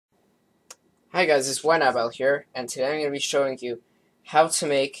Hi guys, it's Winabel here, and today I'm going to be showing you how to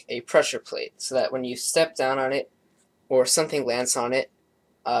make a pressure plate so that when you step down on it or something lands on it,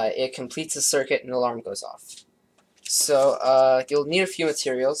 it completes a circuit and an alarm goes off. So you'll need a few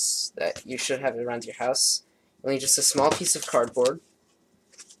materials that you should have around your house. You'll need just a small piece of cardboard,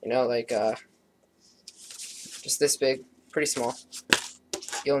 like just this big, pretty small.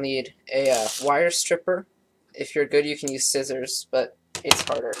 You'll need a wire stripper. If you're good, you can use scissors, but it's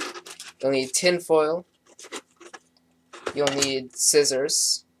harder. You'll need tin foil. You'll need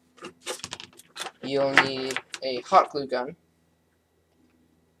scissors. You'll need a hot glue gun.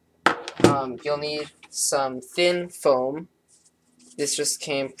 You'll need some thin foam. This just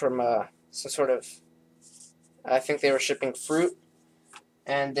came from some sort of, I think they were shipping fruit.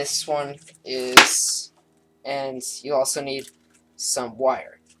 And this one is, and you also need some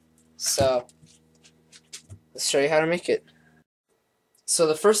wire. So let's show you how to make it. So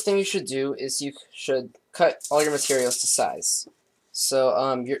the first thing you should do is you should cut all your materials to size.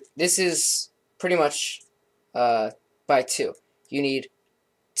 So this is pretty much by 2. You need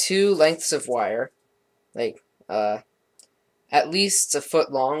 2 lengths of wire, like at least a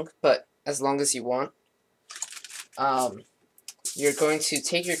foot long, but as long as you want. You're going to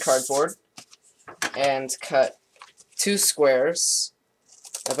take your cardboard and cut 2 squares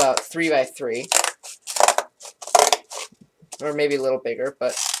about 3 by 3. Or maybe a little bigger,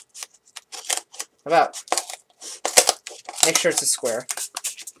 but about. Make sure it's a square.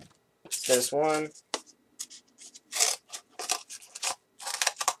 So there's 1.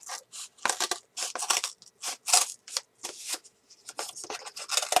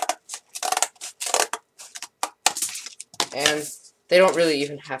 And they don't really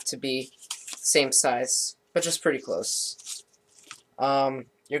even have to be the same size, but just pretty close.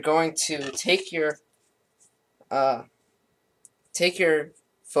 You're going to take your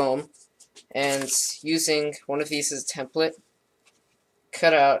foam and, using one of these as a template,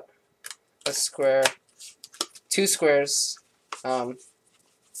 cut out a square, 2 squares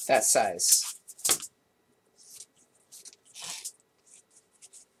that size.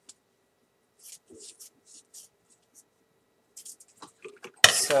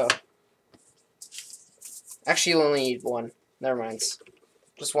 So actually you'll only need 1. Never mind.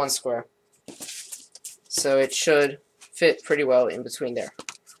 Just 1 square. So it should fit pretty well in between there.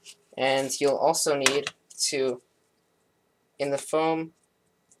 And you'll also need to, in the foam,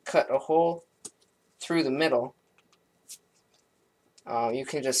 cut a hole through the middle. You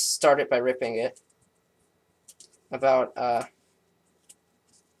can just start it by ripping it. About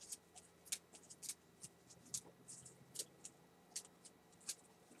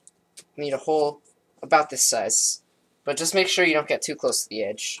need a hole about this size, but just make sure you don't get too close to the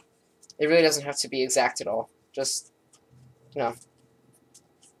edge. It really doesn't have to be exact at all. Just,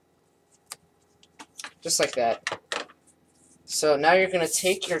 just like that. So now you're going to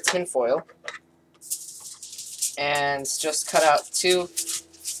take your tin foil and just cut out 2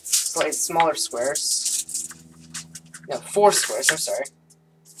 slightly smaller squares. No, 4 squares, I'm sorry.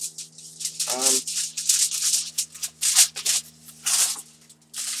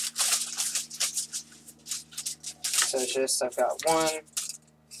 So just, I've got 1,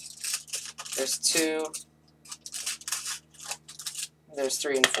 there's 2, there's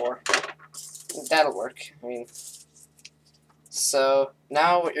 3 and 4. That'll work. So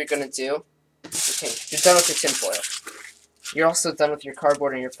now what you're going to do, okay, you're done with your tin foil. You're also done with your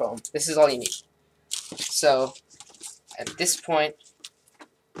cardboard and your foam. This is all you need. So at this point,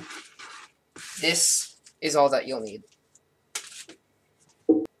 this is all that you'll need.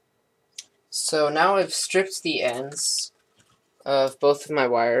 So now I've stripped the ends of both of my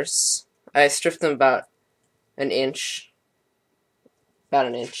wires. I stripped them about an inch.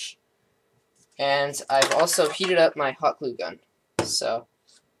 And I've also heated up my hot glue gun. So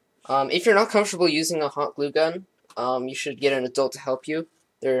if you're not comfortable using a hot glue gun, you should get an adult to help you.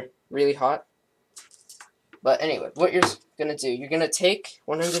 They're really hot. But anyway, what you're going to do, you're going to take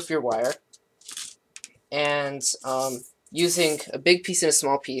one end of your wire and using a big piece and a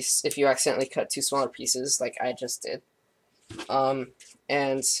small piece, if you accidentally cut 2 smaller pieces like I just did,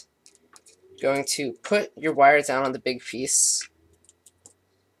 and going to put your wire down on the big piece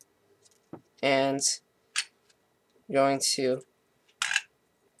and going to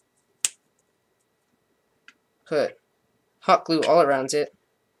put hot glue all around it.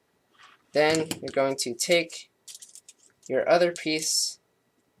 Then you're going to take your other piece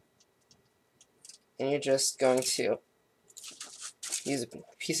and you're just going to use a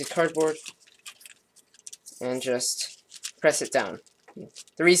piece of cardboard and just press it down.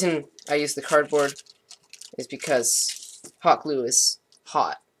 The reason I use the cardboard is because hot glue is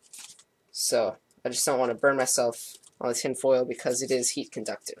hot. So I just don't want to burn myself on the tin foil because it is heat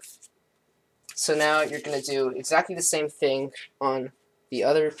conductive. So now you're going to do exactly the same thing on the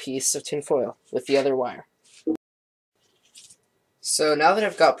other piece of tin foil with the other wire. So now that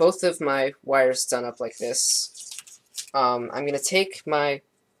I've got both of my wires done up like this, I'm going to take my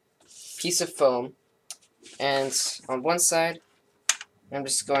piece of foam, and on one side I'm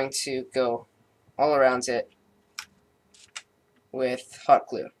just going to go all around it with hot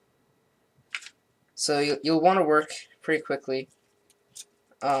glue. So you'll want to work pretty quickly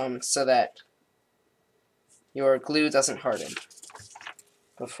so that your glue doesn't harden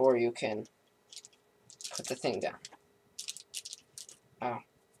before you can put the thing down. Oh.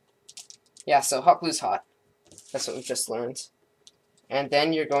 Yeah, so hot glue's hot. That's what we've just learned. And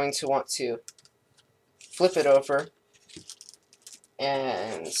then you're going to want to flip it over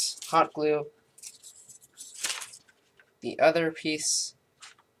and hot glue the other piece.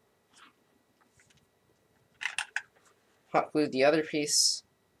 Hot glue the other piece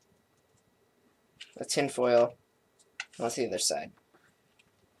of tin foil onto the other side.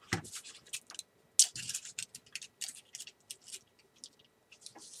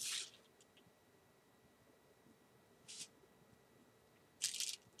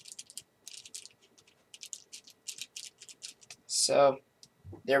 So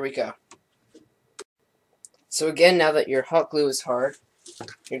there we go. So again, now that your hot glue is hard,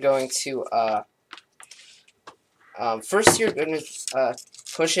 you're going to first you're going to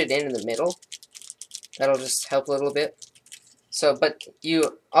push it in the middle. That'll just help a little bit. So, but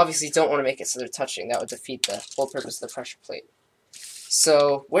you obviously don't want to make it so they're touching. That would defeat the whole purpose of the pressure plate.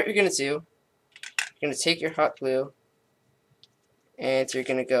 So what you're going to do, you're going to take your hot glue and you're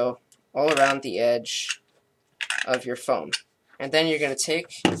going to go all around the edge of your foam. And then you're going to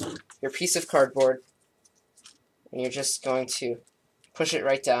take your piece of cardboard and you're just going to push it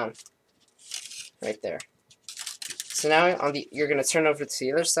right down, right there. So now you're going to turn over to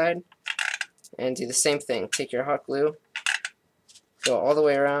the other side and do the same thing. Take your hot glue, go all the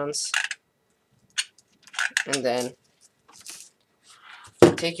way around, and then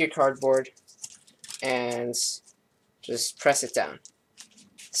take your cardboard and just press it down.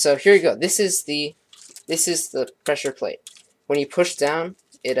 So here you go. This is the pressure plate. When you push down,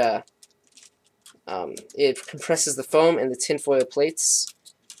 it compresses the foam and the tinfoil plates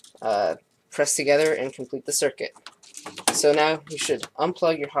press together and complete the circuit. So now you should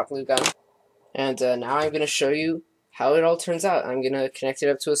unplug your hot glue gun, and now I'm going to show you how it all turns out. I'm going to connect it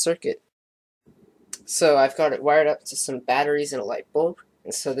up to a circuit. So I've got it wired up to some batteries and a light bulb,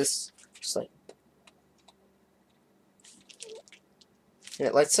 and so this just like, and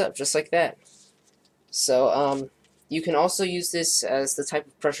it lights up just like that. So you can also use this as the type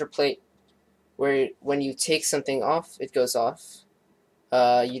of pressure plate where when you take something off, it goes off.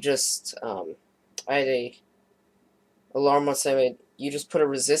 You just I had a alarm once I made. You just put a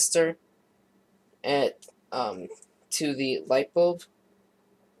resistor at to the light bulb,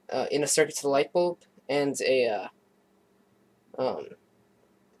 in a circuit to the light bulb, and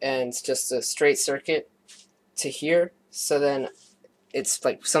just a straight circuit to here. So then it's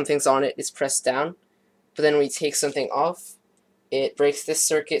like something's on it, it's pressed down. But then when we take something off, it breaks this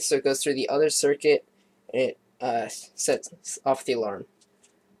circuit, so it goes through the other circuit, and it sets off the alarm.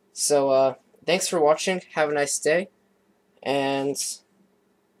 So thanks for watching. Have a nice day, and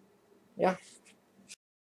yeah.